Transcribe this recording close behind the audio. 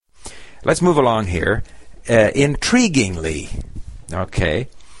Let's move along here. Intriguingly. Okay.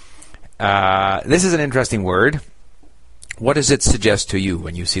 This is an interesting word. What does it suggest to you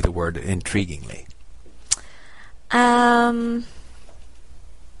when you see the word intriguingly?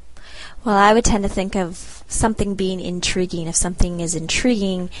 Well, I would tend to think of something being intriguing. If something is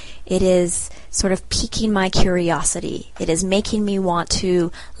intriguing, it is sort of piquing my curiosity. It is making me want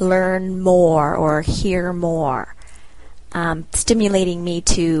to learn more or hear more, stimulating me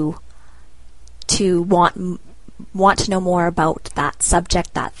to want to know more about that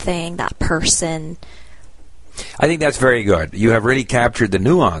subject, that thing, that person. I think that's very good. You have really captured the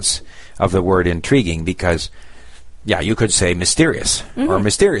nuance of the word intriguing because, yeah, you could say mysterious or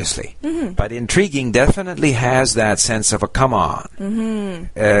mysteriously. But intriguing definitely has that sense of a come on.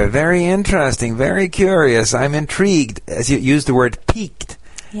 Very interesting, very curious. I'm intrigued. As you use the word piqued.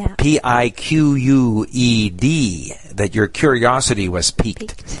 Yeah. P-I-Q-U-E-D, that your curiosity was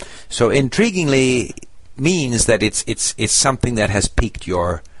piqued. So intriguingly means that it's something that has piqued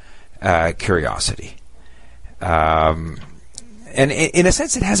your curiosity. And in a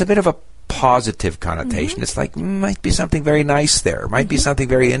sense, it has a bit of a positive connotation. It's like, might be something very nice there. Might be something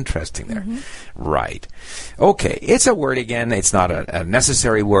very interesting there. Right. Okay. It's a word again. It's not a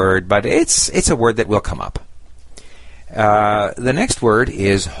necessary word, but it's a word that will come up. The next word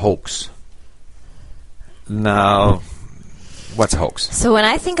is hoax. Now, what's hoax? So when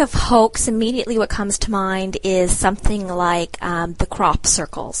I think of hoax, immediately what comes to mind is something like the crop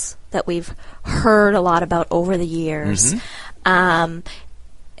circles that we've heard a lot about over the years,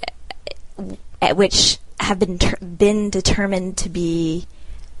 which have been determined to be,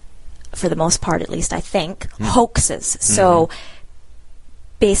 for the most part at least, I think, hoaxes. So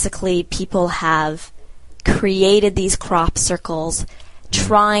basically people have created these crop circles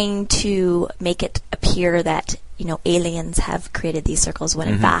trying to make it appear that aliens have created these circles when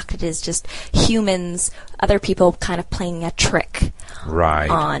in fact it is just humans, other people kind of playing a trick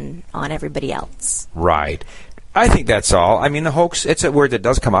on everybody else. Right. I think that's all. I mean, the hoax, it's a word that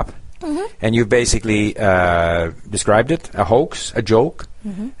does come up. And you've basically described it, a hoax, a joke,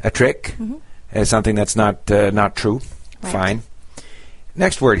 a trick, something that's not true. Right. Fine.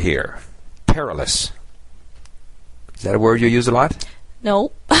 Next word here, perilous. Is that a word you use a lot?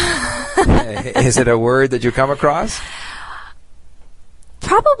 Nope. Is it a word that you come across?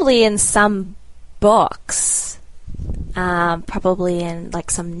 Probably in some books. Probably in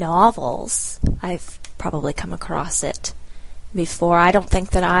like some novels. I've probably come across it before. I don't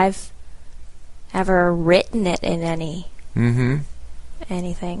think that I've ever written it in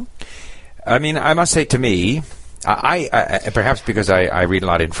anything. I mean, I must say to me, I perhaps because I read a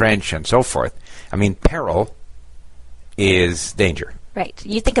lot in French and so forth, I mean, peril is danger. Right.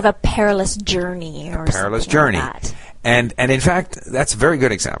 You think of a perilous journey or perilous something journey. like that. And in fact, that's a very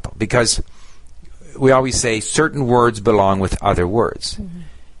good example because we always say certain words belong with other words.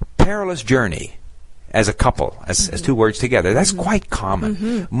 Perilous journey as a couple, as two words together, that's quite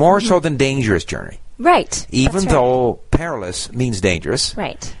common. More so than dangerous journey. Right. Even though perilous means dangerous,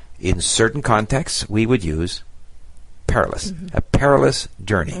 right. In certain contexts we would use perilous. A perilous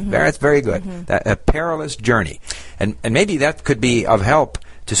journey. That's very good. A perilous journey. And maybe that could be of help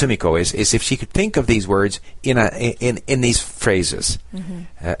to Sumiko is if she could think of these words in these phrases.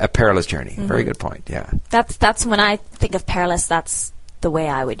 A perilous journey. Very good point. Yeah. That's when I think of perilous, that's the way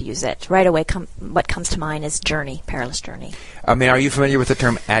I would use it. Right away what comes to mind is journey, perilous journey. I mean, are you familiar with the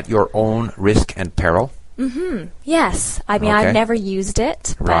term at your own risk and peril? Yes. I mean, I've never used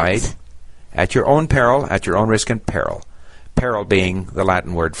it. Right. At your own peril, at your own risk and peril. Peril being the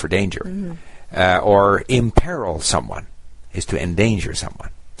Latin word for danger. Or imperil someone is to endanger someone.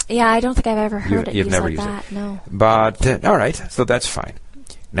 Yeah, I don't think I've ever heard it you've used never like used that. it. No. But, all right, so that's fine.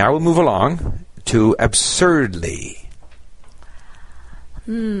 Now we'll move along to absurdly.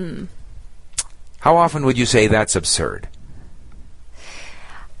 How often would you say that's absurd?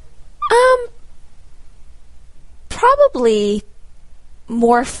 Probably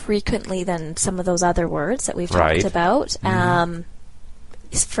more frequently than some of those other words that we've talked about.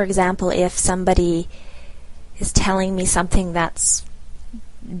 For example, if somebody is telling me something that's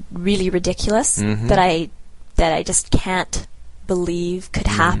really ridiculous that I just can't believe could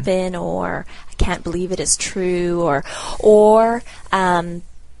happen, or I can't believe it is true, or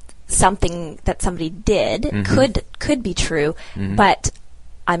something that somebody did could be true, but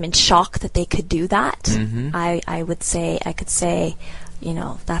I'm in shock that they could do that. I could say,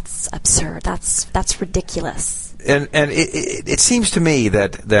 that's absurd. That's ridiculous. And it seems to me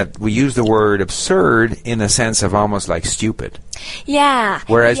that we use the word absurd in a sense of almost like stupid. Yeah.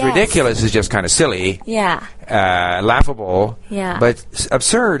 Whereas yes. ridiculous is just kind of silly. Yeah. Laughable. Yeah. But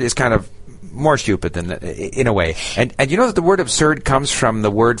absurd is kind of more stupid than in a way. And you know that the word absurd comes from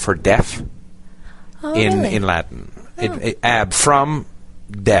the word for deaf Really? in Latin. Ab from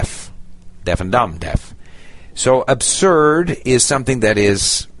deaf and dumb, deaf. So absurd is something that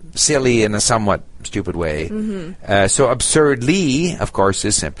is silly in a somewhat stupid way. So absurdly, of course,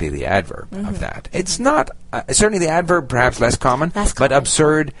 is simply the adverb of that. It's not, certainly the adverb perhaps less common, but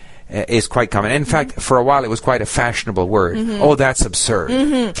absurd is quite common. In fact, for a while it was quite a fashionable word. Oh, that's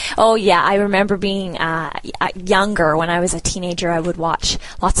absurd. Oh, yeah. I remember being younger. When I was a teenager, I would watch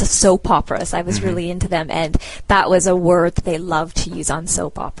lots of soap operas. I was really into them, and that was a word that they loved to use on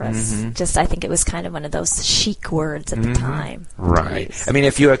soap operas. I think it was kind of one of those chic words at the time. Right. I mean,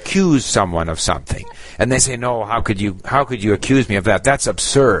 if you accuse someone of something, and they say, "No, how could you accuse me of that? That's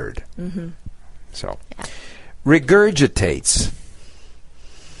absurd." So, regurgitates.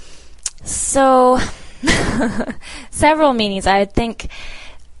 So, several meanings. I would think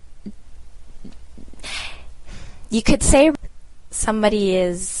you could say somebody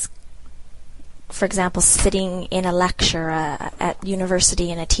is, for example, sitting in a lecture at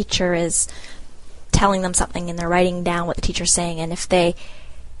university, and a teacher is telling them something, and they're writing down what the teacher's saying, and if they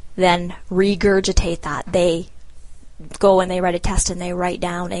then regurgitate that, they go and they write a test and they write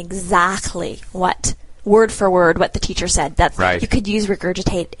down exactly word for word what the teacher said. That's right. You could use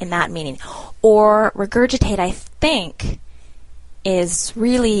regurgitate in that meaning. Or regurgitate, I think, is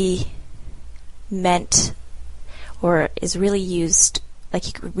really meant, or is really used, like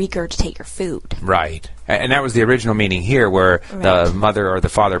you could regurgitate your food. Right. And that was the original meaning here, where the mother or the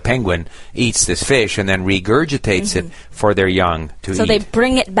father penguin eats this fish and then regurgitates it for their young to eat. So they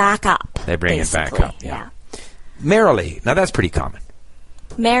bring it back up. They bring it back up, yeah. Merrily. Now that's pretty common.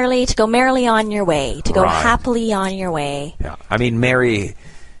 Merrily, to go merrily on your way, to go happily on your way. Yeah, I mean, Merry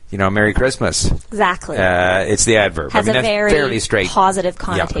Christmas. Exactly. It's the adverb. Has I mean, a that's very fairly straight. Positive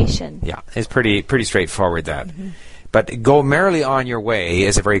connotation. Yeah, it's pretty straightforward, that. But go merrily on your way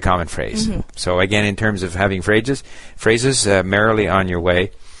is a very common phrase. So again, in terms of having phrases, merrily on your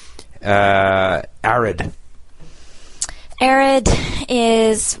way. Arid. Arid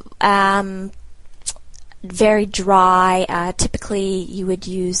is very dry. Typically, you would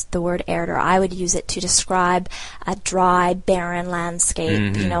use the word arid, or I would use it to describe a dry, barren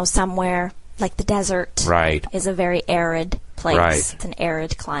landscape. Somewhere like the desert is a very arid place. It's an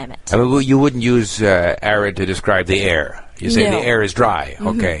arid climate. I mean, you wouldn't use arid to describe the air. You say the air is dry.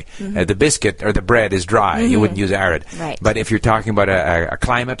 Okay. The biscuit or the bread is dry. You wouldn't use arid. Right. But if you're talking about a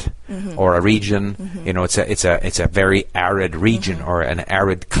climate or a region, it's a very arid region or an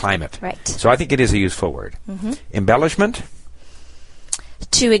arid climate. Right. So I think it is a useful word. Embellishment.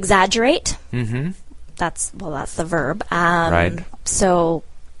 To exaggerate. That's the verb. So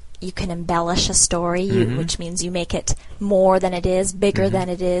you can embellish a story, which means you make it more than it is, bigger than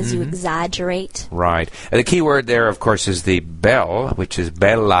it is. You exaggerate. Right. The key word there, of course, is the bell, which is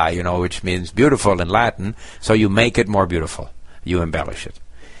bella, which means beautiful in Latin. So you make it more beautiful. You embellish it.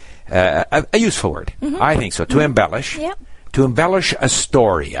 A useful word. I think so. To embellish. Yep. To embellish a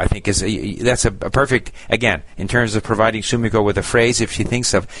story, I think, that's a perfect, again, in terms of providing Sumiko with a phrase, if she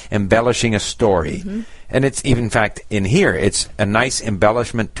thinks of embellishing a story. And it's even, in fact, in here, it's a nice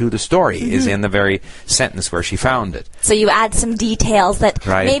embellishment to the story, is in the very sentence where she found it. So you add some details that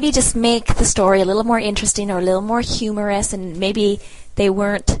maybe just make the story a little more interesting or a little more humorous, and maybe they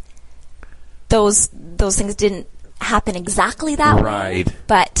weren't, those things didn't happen exactly that way,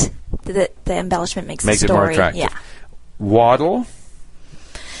 but the embellishment makes the story it more attractive. Yeah. Waddle.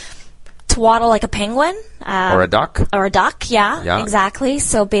 To waddle like a penguin. Or a duck. Or a duck, yeah, exactly.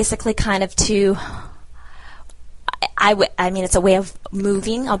 So basically kind of to... I mean, it's a way of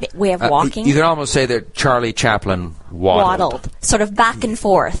moving, a way of walking. You could almost say that Charlie Chaplin waddled. Sort of back and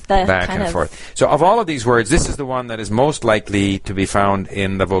forth. Back and forth. So of all of these words, this is the one that is most likely to be found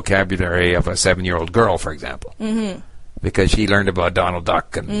in the vocabulary of a 7-year-old girl, for example. Because she learned about Donald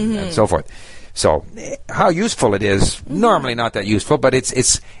Duck and so forth. So how useful it is, normally not that useful, but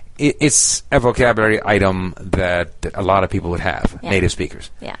it's a vocabulary item that a lot of people would have, native speakers.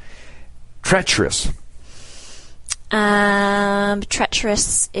 Yeah. Treacherous.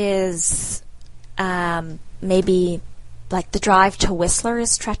 Treacherous is maybe like the drive to Whistler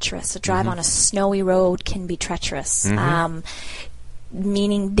is treacherous. A drive on a snowy road can be treacherous,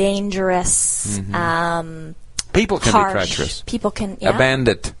 meaning dangerous. People can harsh. be treacherous. People can A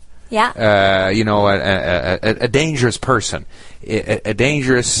bandit. Yeah. A dangerous person, a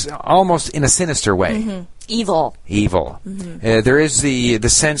dangerous, almost in a sinister way. Mm-hmm. Evil. Mm-hmm. There is the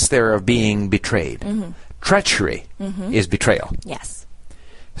sense there of being betrayed. Mm-hmm. Treachery is betrayal. Yes.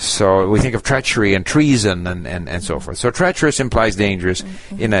 So we think of treachery and treason and so forth. So treacherous implies dangerous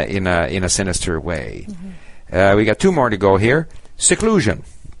in a sinister way. We got 2 more to go here. Seclusion.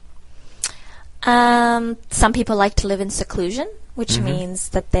 Some people like to live in seclusion, which means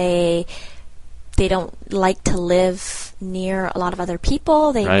that they don't like to live near a lot of other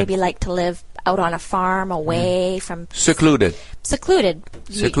people. They maybe like to live out on a farm away from... Secluded. Secluded.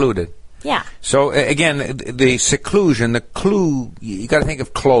 Yeah. So again, the seclusion, the clue, you got to think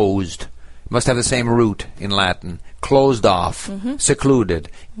of closed. Must have the same root in Latin. Closed off, secluded,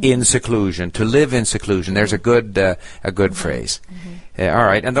 in seclusion, to live in seclusion. There's a good phrase. All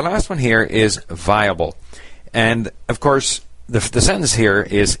right, and the last one here is viable. And, of course, the sentence here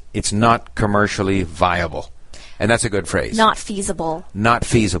is, it's not commercially viable. And that's a good phrase. Not feasible. Not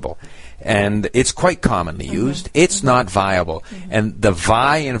feasible. And it's quite commonly used. It's not viable. And the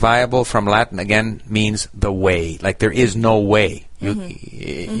vi in viable from Latin, again, means the way. Like there is no way.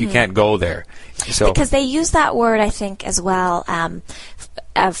 You can't go there. So because they use that word, I think, as well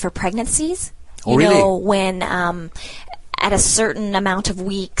for pregnancies. Oh, really? You know, when at a certain amount of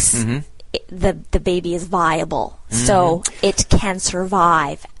weeks, the baby is viable. So it can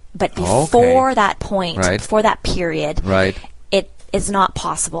survive. But before that point, before that period, it is not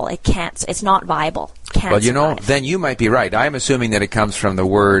possible. It can't. It's not viable. Can't well, you know, survive. then you might be right. I'm assuming that it comes from the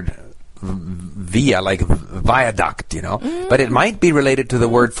word via, like viaduct, you know. But it might be related to the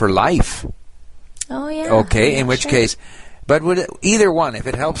word for life. Oh, yeah. Okay, in which case... But either one, if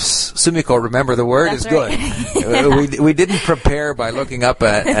it helps Sumiko remember the word, is good. we didn't prepare by looking up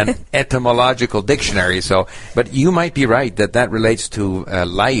an etymological dictionary, but you might be right that relates to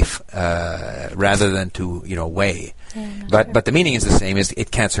life rather than to way. Yeah, but the meaning is the same: is it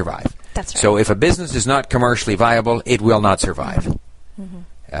can't survive. That's right. So if a business is not commercially viable, it will not survive.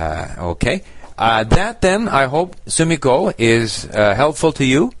 Okay. That then, I hope, Sumiko, is helpful to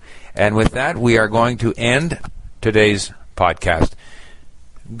you. And with that, we are going to end today's podcast.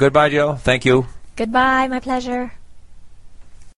 Goodbye, Jill. Thank you. Goodbye. My pleasure.